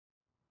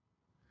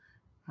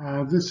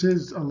This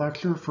is a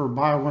lecture for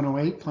Bio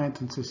 108,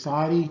 Plants and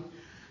Society.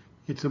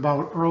 It's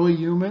about early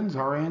humans,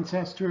 our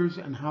ancestors,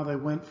 and how they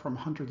went from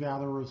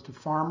hunter-gatherers to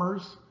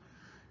farmers.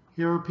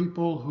 Here are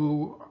people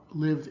who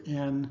live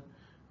in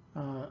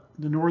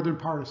the northern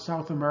part of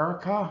South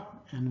America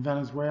and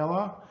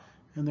Venezuela,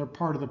 and they're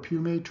part of the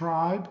Pume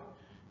tribe.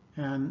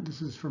 And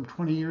this is from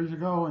 20 years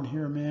ago, and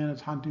here a man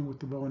is hunting with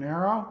the bow and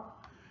arrow,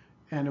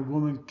 and a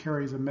woman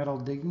carries a metal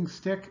digging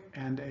stick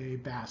and a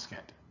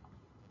basket.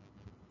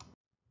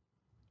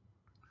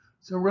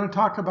 So we're going to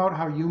talk about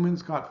how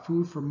humans got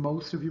food for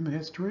most of human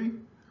history,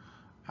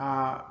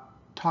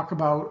 talk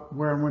about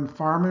where and when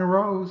farming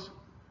arose,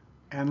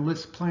 and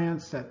list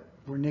plants that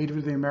were native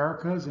to the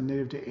Americas and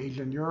native to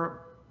Asia and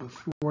Europe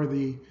before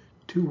the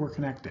two were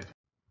connected.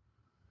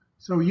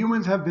 So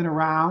humans have been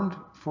around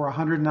for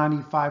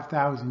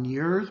 195,000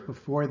 years.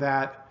 Before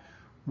that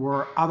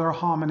were other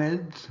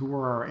hominids who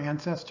were our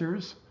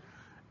ancestors.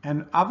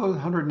 And of those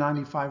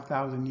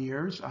 195,000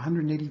 years,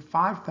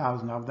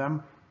 185,000 of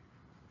them,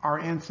 our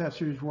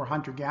ancestors were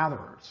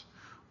hunter-gatherers.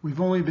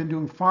 We've only been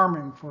doing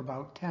farming for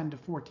about 10 to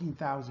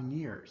 14,000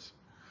 years.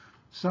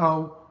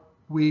 So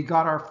we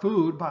got our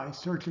food by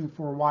searching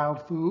for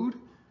wild food,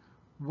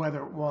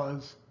 whether it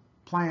was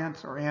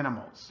plants or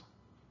animals.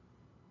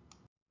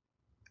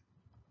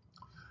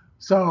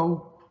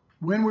 So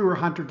when we were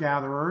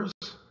hunter-gatherers,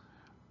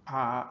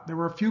 there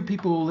were a few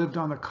people who lived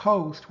on the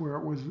coast where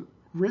it was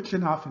rich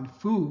enough in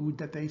food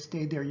that they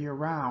stayed there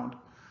year-round.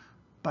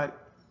 But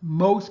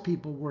most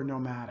people were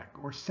nomadic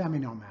or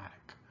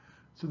semi-nomadic.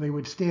 So they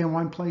would stay in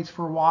one place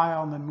for a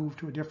while and then move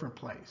to a different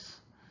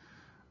place.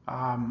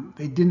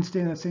 They didn't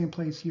stay in the same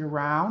place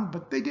year-round,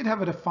 but they did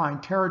have a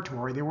defined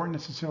territory. They weren't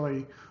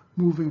necessarily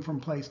moving from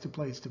place to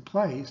place to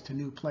place to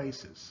new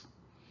places.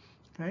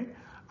 Okay?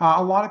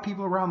 A lot of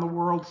people around the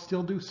world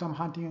still do some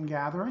hunting and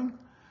gathering,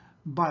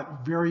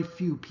 but very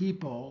few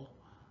people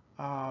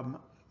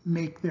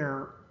make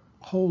their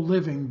whole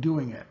living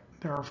doing it.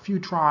 There are a few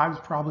tribes,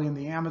 probably in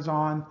the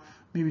Amazon,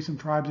 maybe some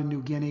tribes in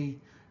New Guinea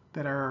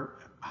that are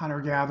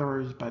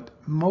hunter-gatherers, but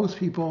most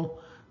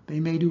people, they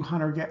may do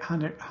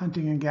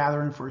hunting and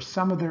gathering for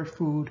some of their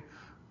food,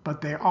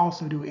 but they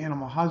also do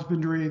animal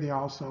husbandry, they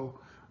also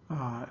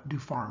do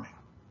farming.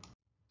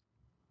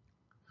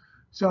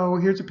 So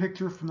here's a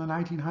picture from the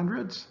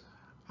 1900s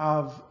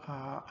of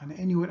an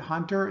Inuit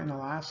hunter in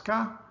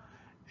Alaska,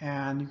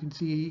 and you can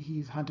see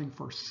he's hunting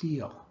for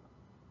seal.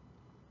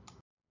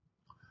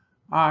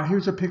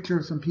 Here's a picture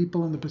of some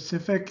people in the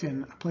Pacific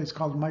in a place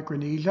called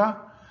Micronesia.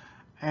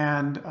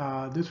 And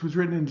this was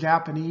written in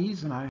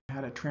Japanese, and I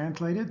had it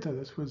translated. So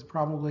this was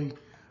probably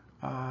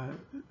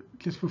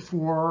just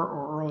before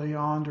or early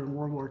on during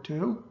World War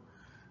II.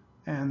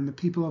 And the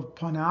people of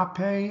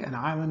Ponape, an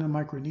island in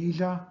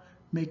Micronesia,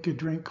 make a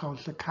drink called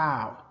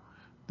cacao.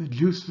 The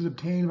juice is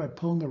obtained by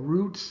pulling the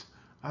roots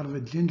out of a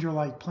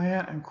ginger-like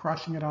plant and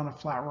crushing it on a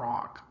flat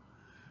rock.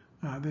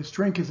 This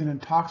drink is an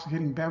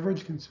intoxicating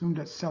beverage consumed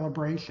at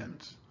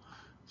celebrations.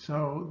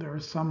 So there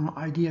is some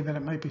idea that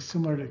it might be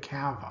similar to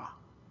kava.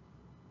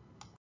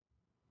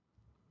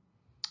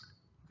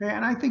 Okay,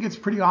 and I think it's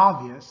pretty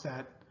obvious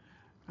that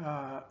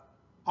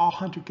all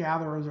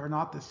hunter-gatherers are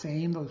not the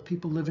same. Those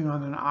people living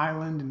on an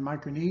island in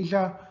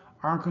Micronesia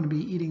aren't going to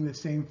be eating the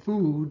same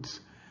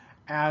foods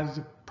as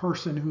a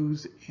person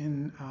who's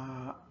in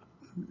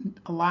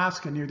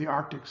Alaska near the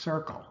Arctic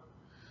Circle.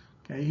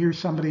 Okay, here's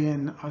somebody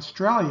in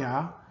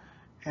Australia,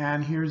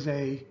 and here's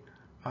a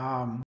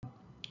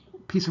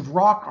piece of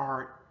rock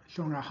art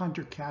showing a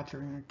hunter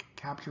capturing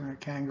a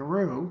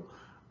kangaroo.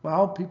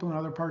 Well, people in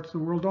other parts of the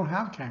world don't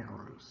have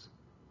kangaroos.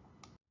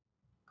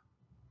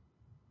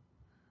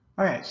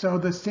 Okay, so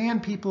the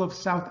San people of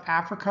South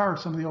Africa are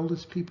some of the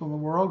oldest people in the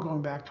world,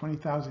 going back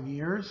 20,000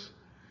 years.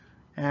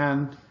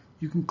 And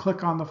you can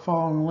click on the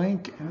following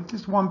link, and it's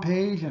just one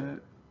page, and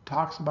it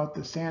talks about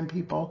the San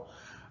people.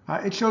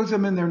 It shows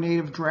them in their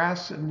native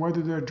dress, and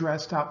whether they're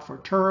dressed up for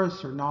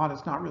tourists or not,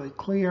 it's not really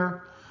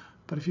clear.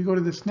 But if you go to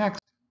this next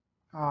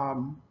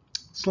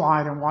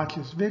slide and watch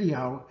this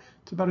video,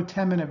 it's about a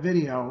 10-minute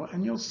video,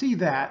 and you'll see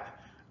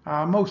that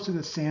most of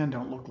the San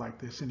don't look like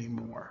this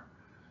anymore.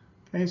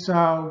 Okay,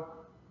 so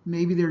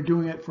maybe they're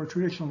doing it for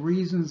traditional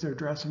reasons, they're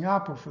dressing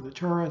up, or for the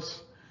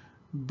tourists,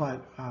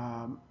 but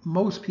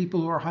most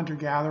people who are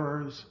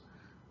hunter-gatherers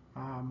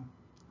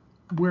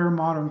wear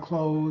modern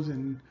clothes,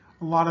 and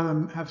a lot of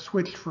them have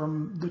switched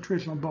from the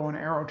traditional bow and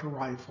arrow to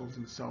rifles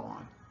and so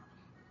on.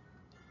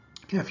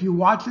 Okay, if you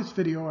watch this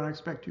video, and I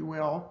expect you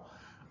will,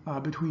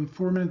 between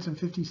 4 minutes and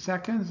 50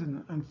 seconds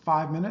and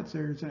 5 minutes,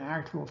 there's an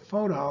actual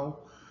photo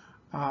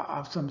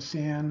of some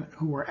San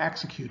who were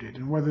executed,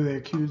 and whether they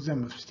accused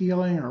them of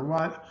stealing or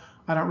what,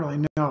 I don't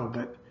really know,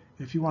 but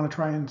if you want to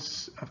try and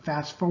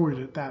fast forward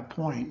at that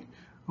point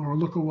or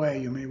look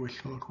away, you may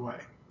wish to look away.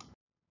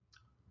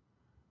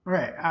 All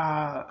right,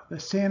 the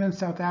San in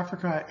South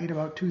Africa ate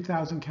about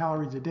 2,000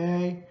 calories a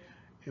day.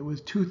 It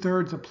was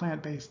 2/3 a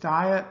plant-based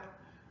diet.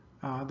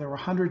 There were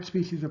 100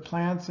 species of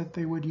plants that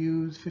they would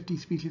use, 50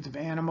 species of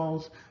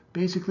animals.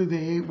 Basically,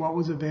 they ate what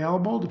was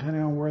available,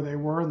 depending on where they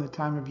were and the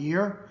time of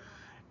year.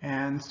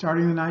 And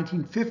starting in the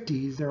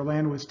 1950s, their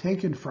land was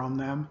taken from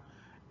them,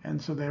 and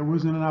so there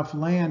wasn't enough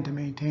land to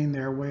maintain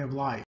their way of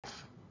life.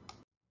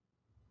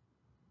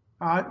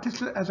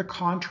 Just as a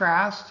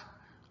contrast,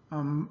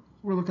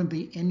 we're looking at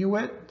the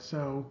Inuit.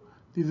 So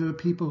these are the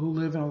people who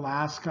live in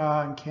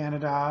Alaska and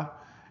Canada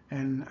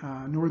and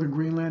northern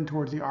Greenland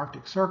towards the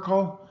Arctic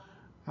Circle.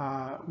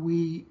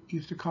 We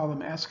used to call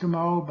them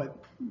Eskimo,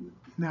 but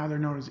now they're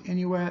known as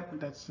Inuit.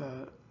 That's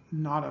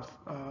not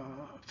a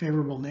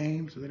favorable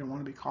name, so they don't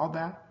want to be called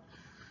that.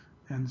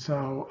 And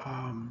so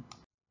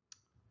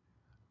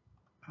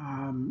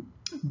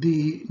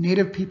the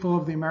native people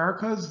of the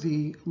Americas,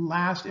 the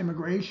last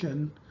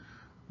immigration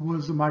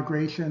was the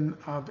migration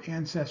of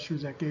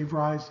ancestors that gave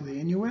rise to the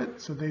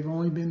Inuit. So they've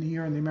only been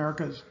here in the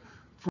Americas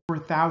for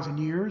 1,000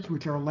 years,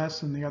 which are less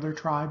than the other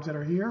tribes that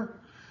are here.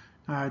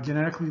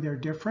 Genetically, they're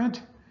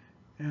different,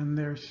 and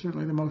they're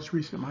certainly the most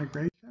recent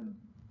migration.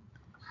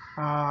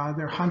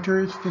 They're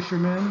hunters,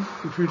 fishermen.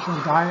 The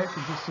traditional diet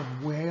consists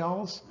of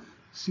whales,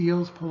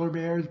 seals, polar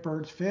bears,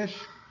 birds, fish,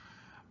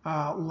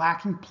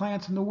 lacking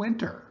plants in the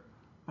winter.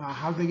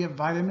 How do they get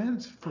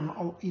vitamins?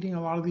 From eating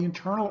a lot of the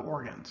internal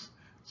organs.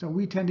 So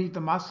we tend to eat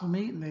the muscle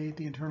meat and they eat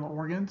the internal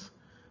organs.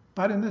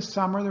 But in the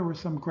summer, there were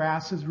some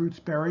grasses, roots,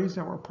 berries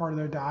that were part of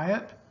their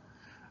diet.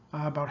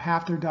 About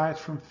half their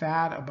diet's from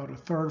fat, about a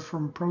third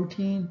from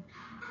protein,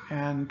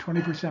 and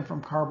 20%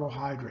 from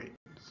carbohydrate.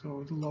 So it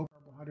was a low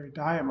carbohydrate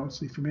diet,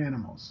 mostly from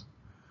animals.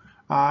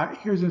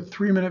 Here's a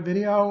 3-minute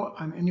video,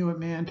 an Inuit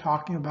man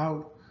talking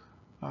about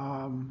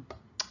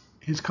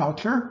his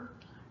culture.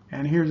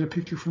 And here's a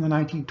picture from the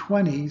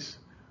 1920s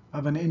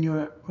of an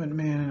Inuit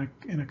man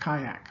in a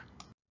kayak.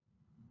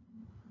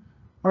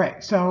 All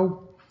right,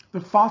 so the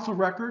fossil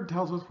record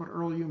tells us what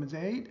early humans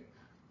ate.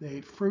 They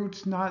ate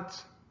fruits,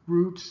 nuts,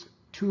 roots,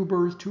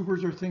 tubers.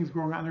 Tubers are things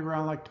growing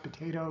underground like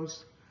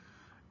potatoes.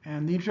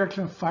 And the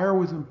introduction of fire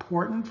was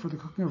important for the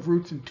cooking of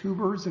roots and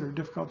tubers that are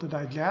difficult to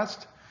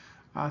digest.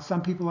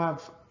 Some people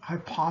have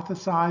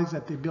hypothesized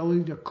that the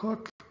ability to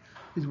cook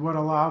is what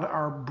allowed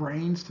our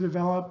brains to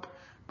develop,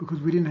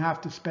 because we didn't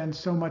have to spend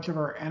so much of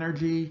our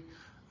energy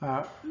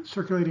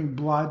circulating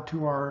blood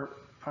to our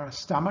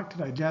stomach to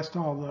digest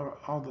all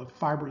the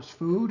fibrous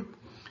food.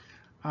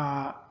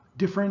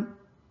 Different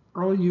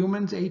early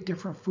humans ate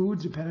different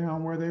foods depending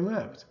on where they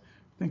lived.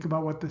 Think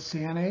about what the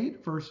San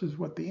ate versus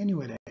what the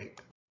Inuit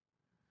ate.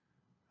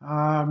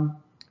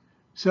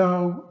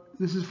 So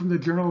this is from the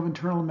Journal of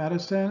Internal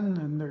Medicine,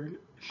 and they're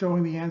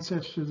showing the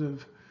ancestors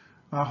of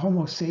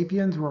Homo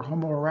sapiens, or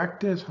Homo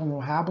erectus,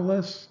 Homo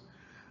habilis,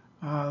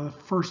 the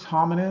first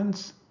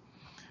hominins,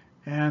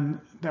 and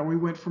that we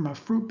went from a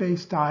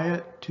fruit-based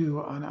diet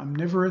to an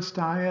omnivorous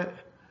diet,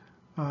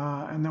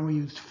 and then we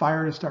used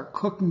fire to start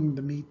cooking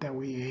the meat that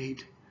we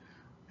ate,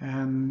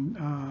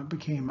 and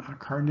became a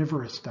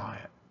carnivorous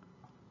diet.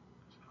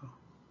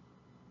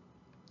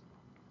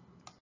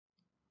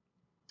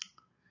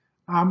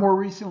 More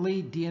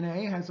recently,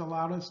 DNA has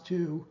allowed us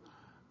to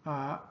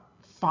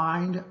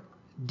find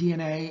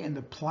DNA in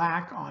the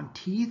plaque on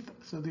teeth.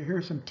 So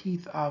here's some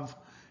teeth of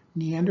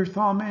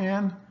Neanderthal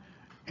man,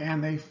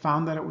 and they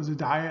found that it was a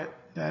diet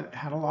that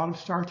had a lot of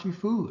starchy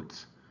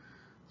foods.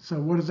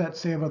 So what does that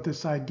say about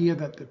this idea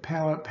that the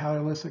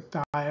Paleolithic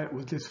diet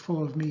was just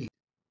full of meat?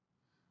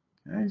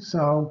 Okay,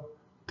 so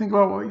think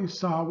about what you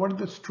saw. What are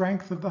the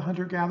strengths of the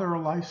hunter-gatherer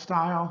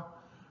lifestyle?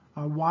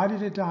 Why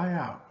did it die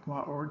out?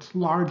 Well, or it's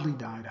largely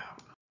died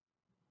out.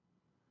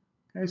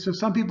 Okay, so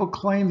some people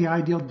claim the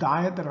ideal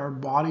diet that our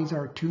bodies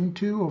are attuned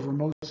to over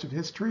most of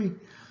history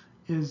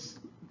is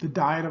the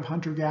diet of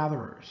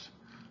hunter-gatherers.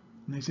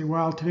 And they say,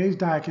 well, today's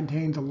diet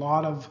contains a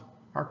lot of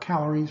our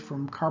calories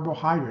from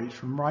carbohydrates,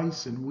 from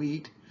rice and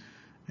wheat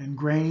and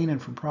grain,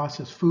 and from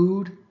processed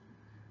food.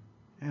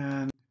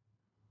 And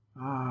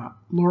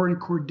Lauren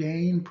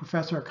Cordain,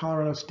 professor at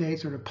Colorado State,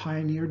 sort of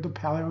pioneered the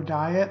paleo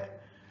diet.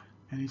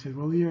 And he said,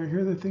 well, here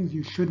are the things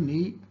you shouldn't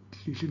eat.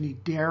 You shouldn't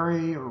eat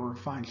dairy or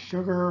refined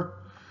sugar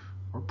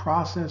or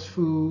processed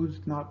foods,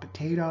 not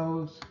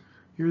potatoes.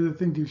 Here are the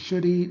things you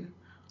should eat.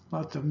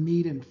 Lots of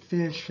meat and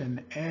fish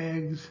and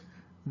eggs,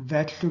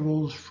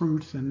 vegetables,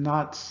 fruits and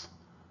nuts,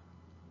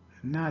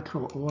 and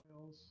natural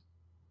oils.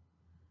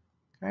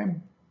 Okay.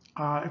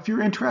 If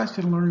you're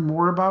interested in learning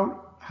more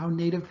about how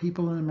Native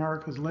people in the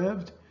Americas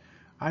lived,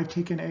 I've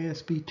taken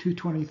ASB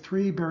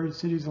 223, Buried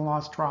Cities and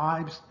Lost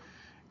Tribes,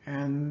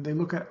 and they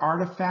look at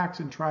artifacts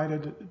and try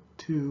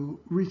to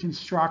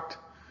reconstruct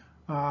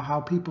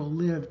how people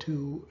lived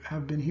who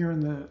have been here in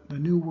the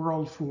New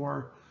World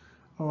for,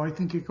 I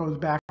think it goes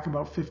back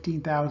about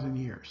 15,000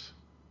 years.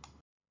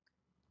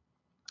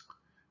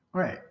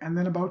 All right, and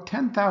then about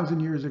 10,000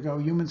 years ago,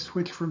 humans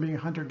switched from being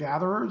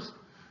hunter-gatherers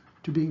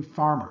to being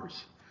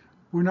farmers.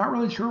 We're not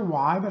really sure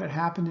why, but it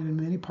happened in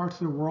many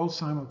parts of the world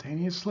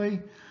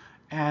simultaneously,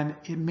 and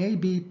it may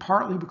be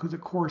partly because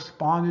it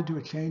corresponded to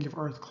a change of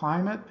Earth's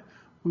climate.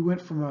 We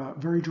went from a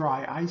very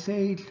dry ice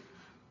age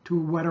to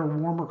a wetter,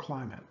 warmer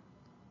climate.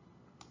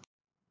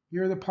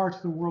 Here are the parts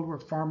of the world where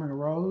farming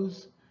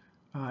arose,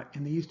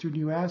 in the eastern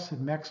US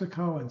and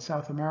Mexico and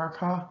South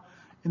America,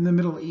 in the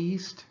Middle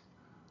East,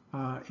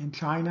 in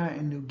China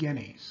and New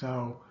Guinea.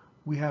 So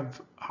we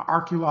have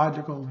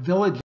archaeological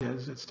villages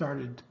that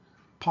started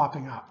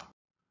popping up.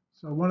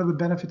 So one of the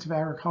benefits of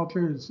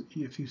agriculture is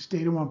if you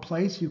stayed in one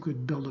place, you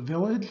could build a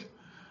village.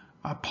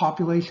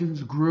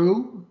 Populations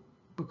grew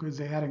because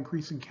they had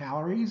increasing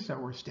calories that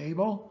were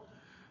stable.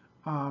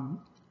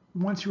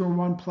 Once you were in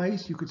one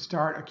place, you could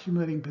start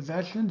accumulating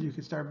possessions. You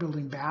could start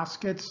building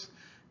baskets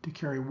to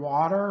carry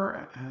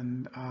water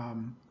and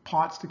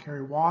pots to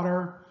carry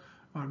water,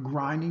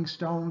 grinding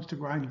stones to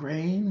grind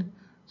grain.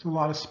 So a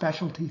lot of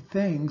specialty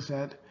things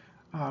that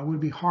would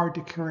be hard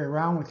to carry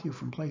around with you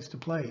from place to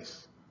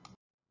place.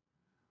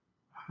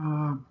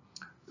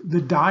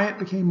 The diet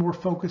became more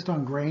focused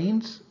on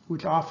grains,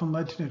 which often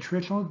led to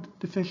nutritional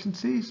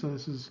deficiency. So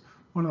this is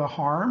one of the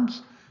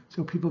harms.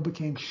 So people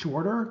became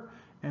shorter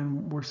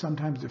and were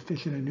sometimes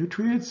deficient in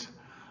nutrients.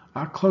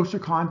 Closer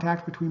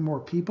contact between more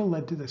people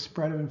led to the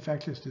spread of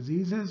infectious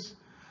diseases.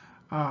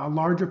 A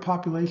larger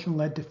population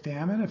led to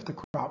famine if the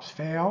crops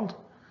failed.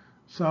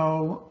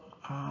 So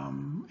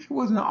it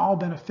wasn't all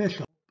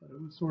beneficial, but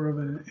it was sort of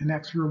an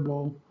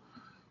inexorable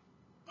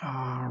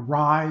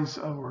rise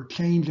or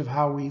change of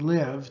how we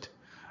lived.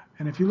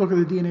 And if you look at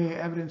the DNA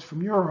evidence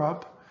from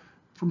Europe,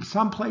 from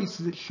some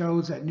places it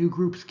shows that new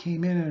groups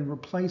came in and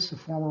replaced the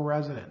former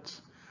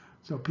residents.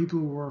 So people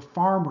who were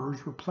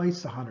farmers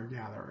replaced the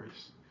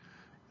hunter-gatherers.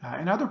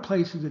 In other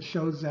places it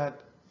shows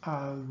that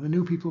the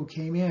new people who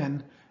came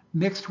in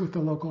mixed with the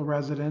local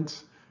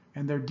residents,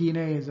 and their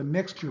DNA is a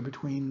mixture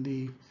between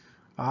the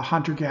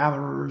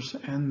hunter-gatherers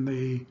and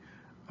the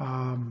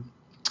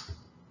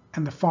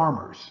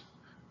farmers.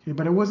 Okay,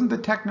 but it wasn't the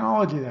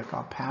technology that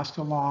got passed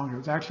along. It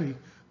was actually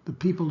the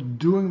people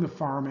doing the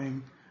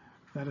farming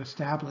that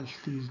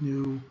established these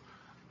new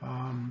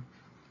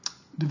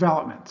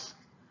developments.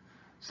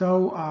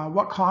 So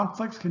what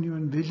conflicts can you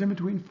envision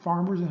between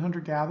farmers and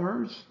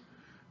hunter-gatherers?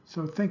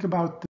 So think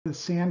about the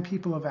San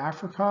people of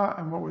Africa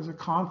and what was the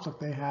conflict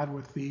they had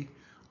with the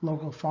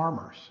local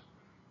farmers.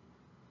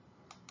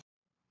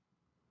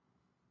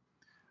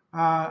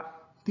 The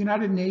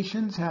United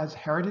Nations has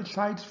heritage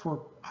sites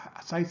for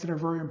sites that are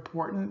very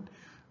important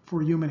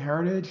for human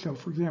heritage. So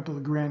for example,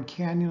 the Grand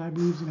Canyon, I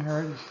believe, is a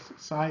heritage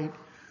site.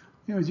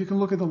 You know, as you can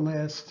look at the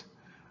list,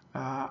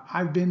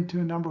 I've been to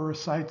a number of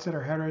sites that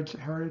are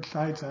heritage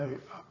sites. A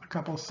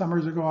couple of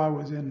summers ago, I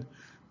was in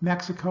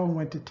Mexico and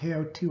went to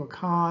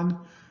Teotihuacan,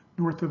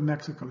 north of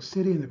Mexico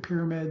City, and the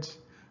pyramids.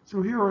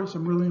 So here are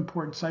some really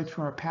important sites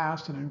from our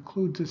past, and it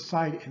includes a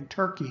site in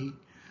Turkey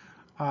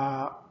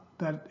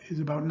that is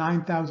about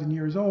 9,000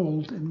 years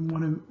old and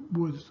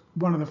was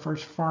one of the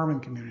first farming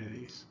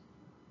communities.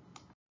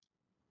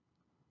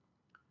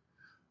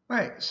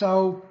 Right,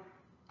 so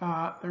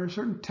there are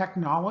certain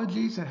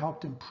technologies that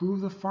helped improve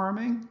the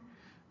farming.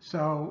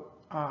 So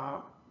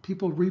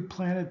people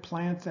replanted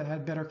plants that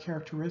had better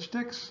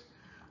characteristics.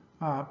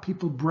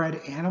 People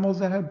bred animals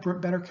that had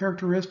better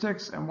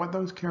characteristics, and what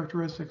those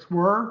characteristics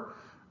were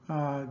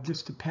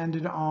just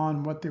depended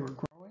on what they were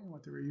growing,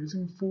 what they were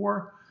using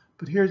for.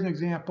 But here's an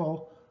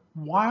example.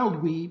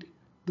 Wild wheat,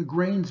 the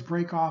grains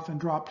break off and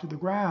drop to the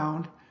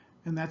ground,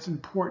 and that's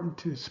important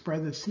to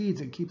spread the seeds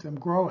and keep them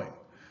growing.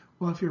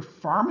 Well, if you're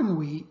farming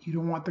wheat, you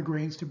don't want the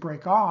grains to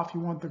break off. You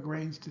want the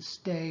grains to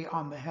stay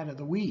on the head of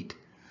the wheat.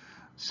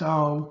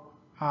 So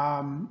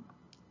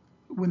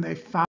when they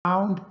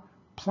found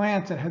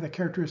plants that had the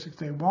characteristics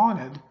they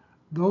wanted,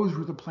 those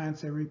were the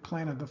plants they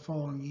replanted the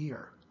following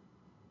year.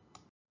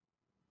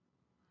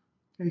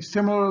 Okay,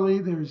 similarly,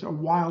 there's a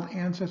wild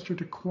ancestor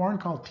to corn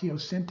called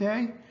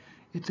teosinte.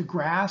 It's a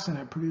grass and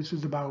it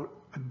produces about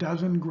a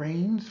dozen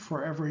grains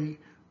for every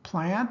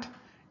plant.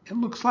 It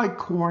looks like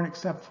corn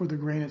except for the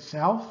grain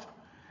itself.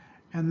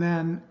 And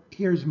then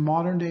here's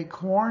modern day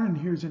corn, and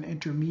here's an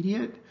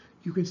intermediate.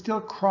 You can still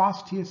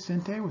cross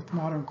teosinte with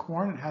modern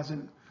corn. It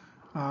hasn't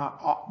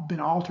been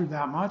altered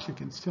that much. It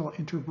can still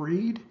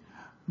interbreed,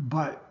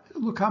 but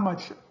look how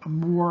much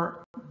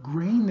more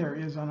grain there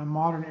is on a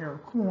modern era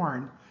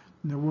corn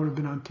than there would have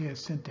been on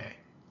teosinte.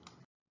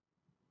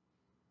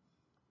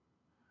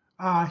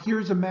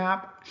 Here's a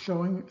map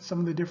showing some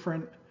of the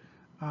different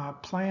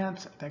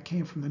plants that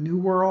came from the New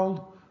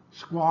World: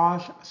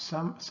 squash,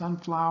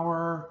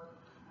 sunflower,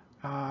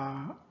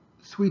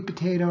 sweet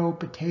potato,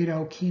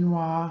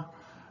 quinoa.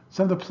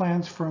 Some of the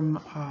plants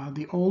from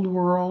the Old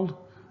World: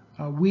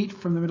 wheat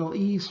from the Middle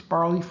East,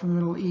 barley from the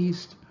Middle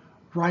East,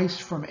 rice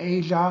from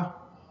Asia,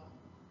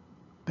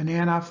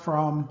 banana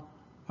from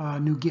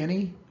New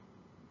Guinea.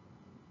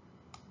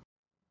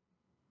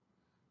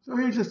 So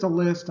here's just a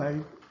list.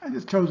 I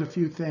just chose a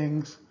few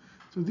things.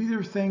 So these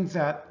are things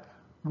that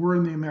were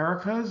in the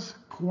Americas: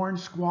 corn,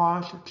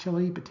 squash,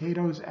 chili,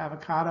 potatoes,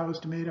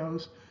 avocados,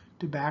 tomatoes,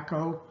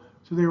 tobacco.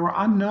 So they were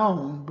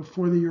unknown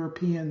before the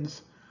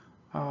Europeans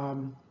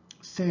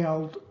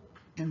sailed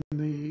in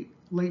the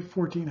late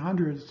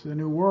 1400s to the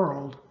New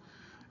World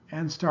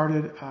and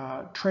started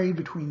trade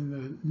between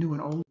the New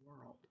and Old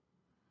World.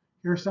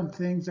 Here are some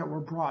things that were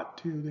brought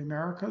to the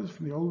Americas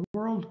from the Old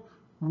World: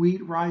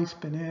 wheat, rice,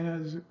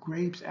 bananas,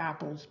 grapes,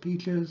 apples,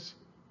 peaches.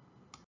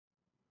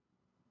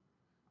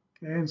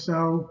 Okay, and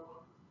so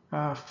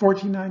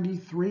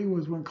 1493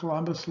 was when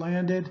Columbus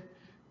landed,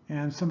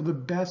 and some of the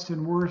best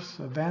and worst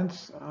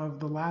events of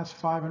the last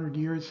 500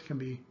 years can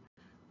be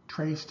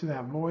traced to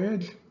that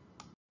voyage.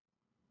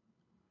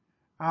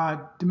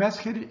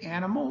 Domesticated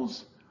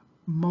animals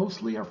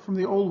mostly are from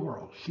the old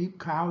world: sheep,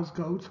 cows,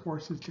 goats,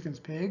 horses, chickens,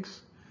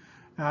 pigs.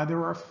 There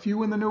are a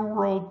few in the New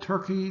World: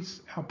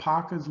 turkeys,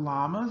 alpacas,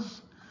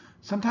 llamas.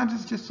 Sometimes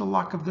it's just the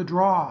luck of the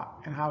draw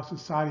and how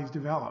societies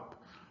develop,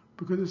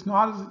 because it's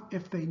not as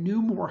if they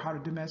knew more how to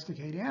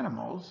domesticate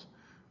animals,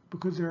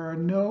 because there are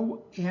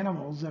no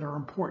animals that are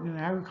important in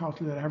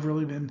agriculture that have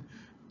really been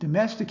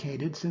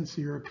domesticated since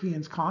the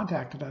Europeans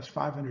contacted us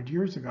 500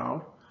 years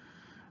ago.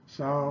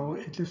 So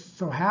it just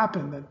so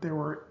happened that there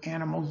were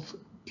animals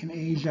in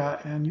Asia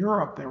and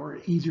Europe that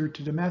were easier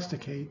to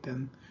domesticate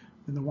than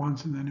the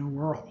ones in the New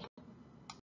World.